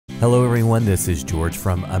Hello everyone, this is George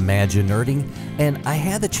from ImagiNERDing, and I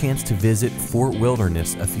had the chance to visit Fort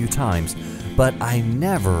Wilderness a few times, but I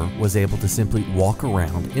never was able to simply walk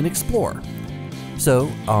around and explore.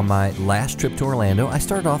 So, on my last trip to Orlando, I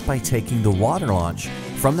started off by taking the water launch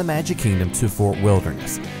from the Magic Kingdom to Fort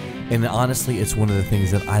Wilderness. And honestly, it's one of the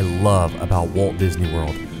things that I love about Walt Disney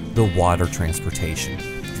World, the water transportation.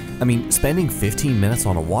 I mean, spending 15 minutes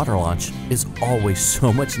on a water launch is always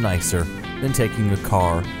so much nicer than taking a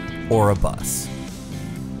car or a bus.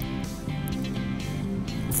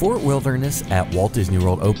 Fort Wilderness at Walt Disney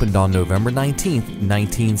World opened on November 19,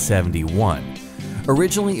 1971.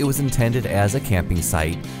 Originally, it was intended as a camping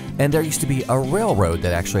site, and there used to be a railroad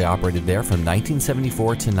that actually operated there from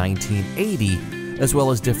 1974 to 1980, as well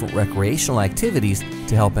as different recreational activities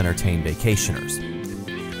to help entertain vacationers.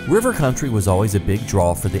 River Country was always a big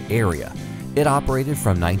draw for the area. It operated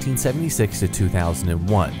from 1976 to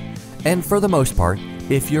 2001, and for the most part,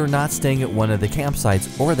 if you're not staying at one of the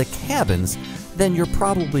campsites or the cabins, then you're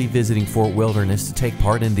probably visiting Fort Wilderness to take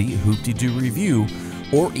part in the Hoop-de-Doo Review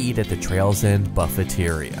or eat at the Trails End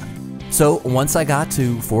Buffeteria. So once I got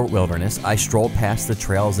to Fort Wilderness, I strolled past the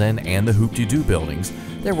Trails End and the Hoop-de-Doo buildings.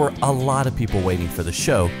 There were a lot of people waiting for the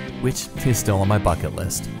show, which is still on my bucket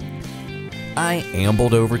list. I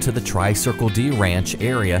ambled over to the Tri-Circle D Ranch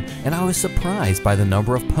area, and I was surprised by the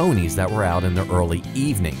number of ponies that were out in the early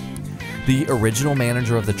evening. The original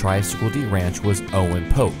manager of the Tri-Circle D Ranch was Owen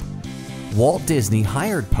Pope. Walt Disney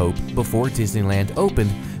hired Pope before Disneyland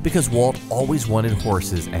opened because Walt always wanted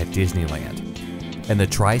horses at Disneyland. And the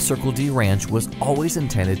Tri-Circle D Ranch was always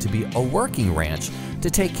intended to be a working ranch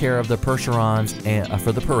to take care of the Percherons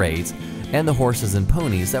for the parades and the horses and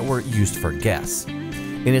ponies that were used for guests.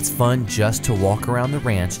 And it's fun just to walk around the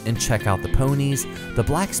ranch and check out the ponies, the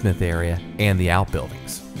blacksmith area, and the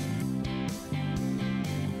outbuildings.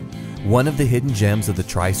 One of the hidden gems of the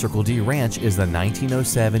Tri-Circle D Ranch is the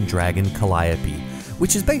 1907 Dragon Calliope,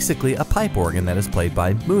 which is basically a pipe organ that is played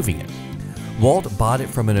by moving it. Walt bought it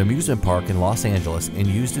from an amusement park in Los Angeles and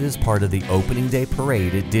used it as part of the opening day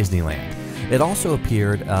parade at Disneyland. It also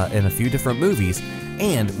appeared in a few different movies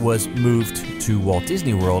and was moved to Walt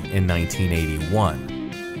Disney World in 1981.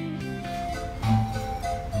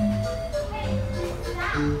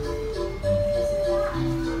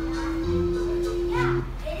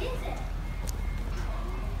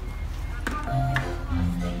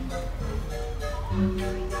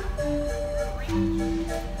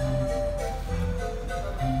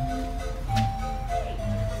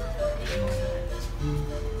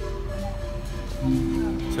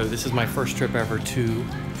 So this is my first trip ever to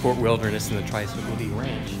Fort Wilderness and the Tri-Circle D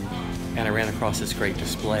Ranch, and I ran across this great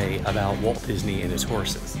display about Walt Disney and his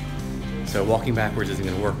horses. So walking backwards isn't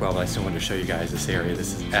going to work well, but I still wanted to show you guys this area.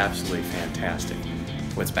 This is absolutely fantastic.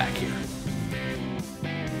 What's back here?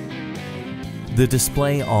 The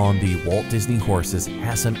display on the Walt Disney horses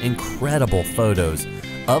has some incredible photos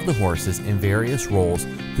of the horses in various roles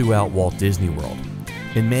throughout Walt Disney World,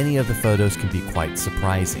 and many of the photos can be quite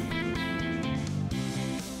surprising.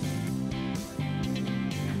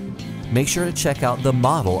 Make sure to check out the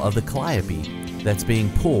model of the Calliope that's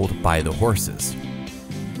being pulled by the horses.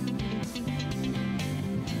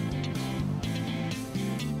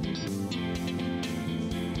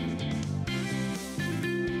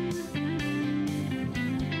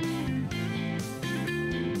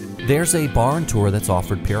 There's a barn tour that's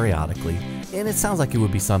offered periodically, and it sounds like it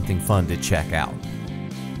would be something fun to check out.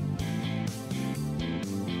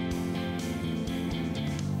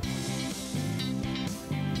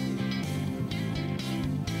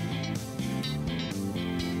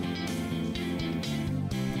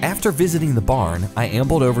 After visiting the barn, I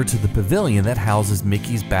ambled over to the pavilion that houses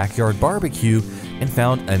Mickey's Backyard Barbecue and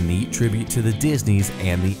found a neat tribute to the Disneys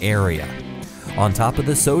and the area. On top of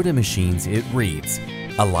the soda machines, it reads,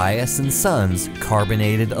 Elias & Sons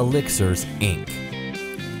Carbonated Elixirs, Inc.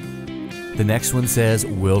 The next one says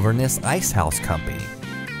Wilderness Ice House Company.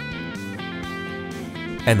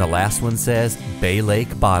 And the last one says Bay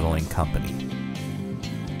Lake Bottling Company.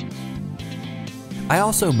 I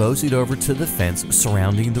also moseyed over to the fence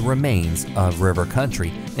surrounding the remains of River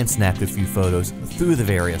Country and snapped a few photos through the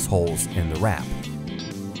various holes in the wrap.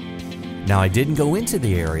 Now, I didn't go into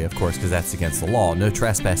the area, of course, because that's against the law, no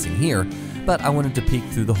trespassing here, but I wanted to peek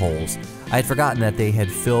through the holes. I had forgotten that they had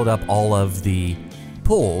filled up all of the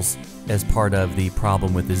pools as part of the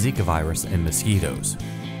problem with the Zika virus and mosquitoes.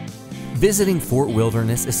 Visiting Fort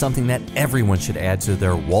Wilderness is something that everyone should add to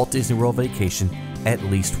their Walt Disney World vacation at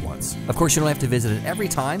least once. Of course, you don't have to visit it every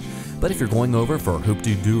time, but if you're going over for a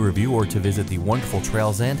Hoop-de-Doo Review or to visit the wonderful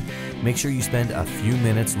Trails End, make sure you spend a few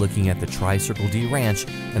minutes looking at the Tri-Circle D Ranch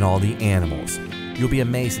and all the animals. you'll be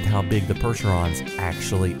amazed at how big the Percherons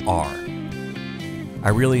actually are. I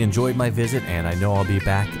really enjoyed my visit, and I know I'll be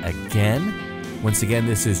back again. Once again,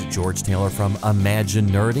 this is George Taylor from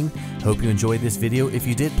ImagiNERDing. Hope you enjoyed this video. If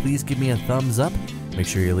you did, please give me a thumbs up. Make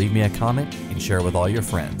sure you leave me a comment and share it with all your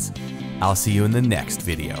friends. I'll see you in the next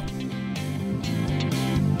video.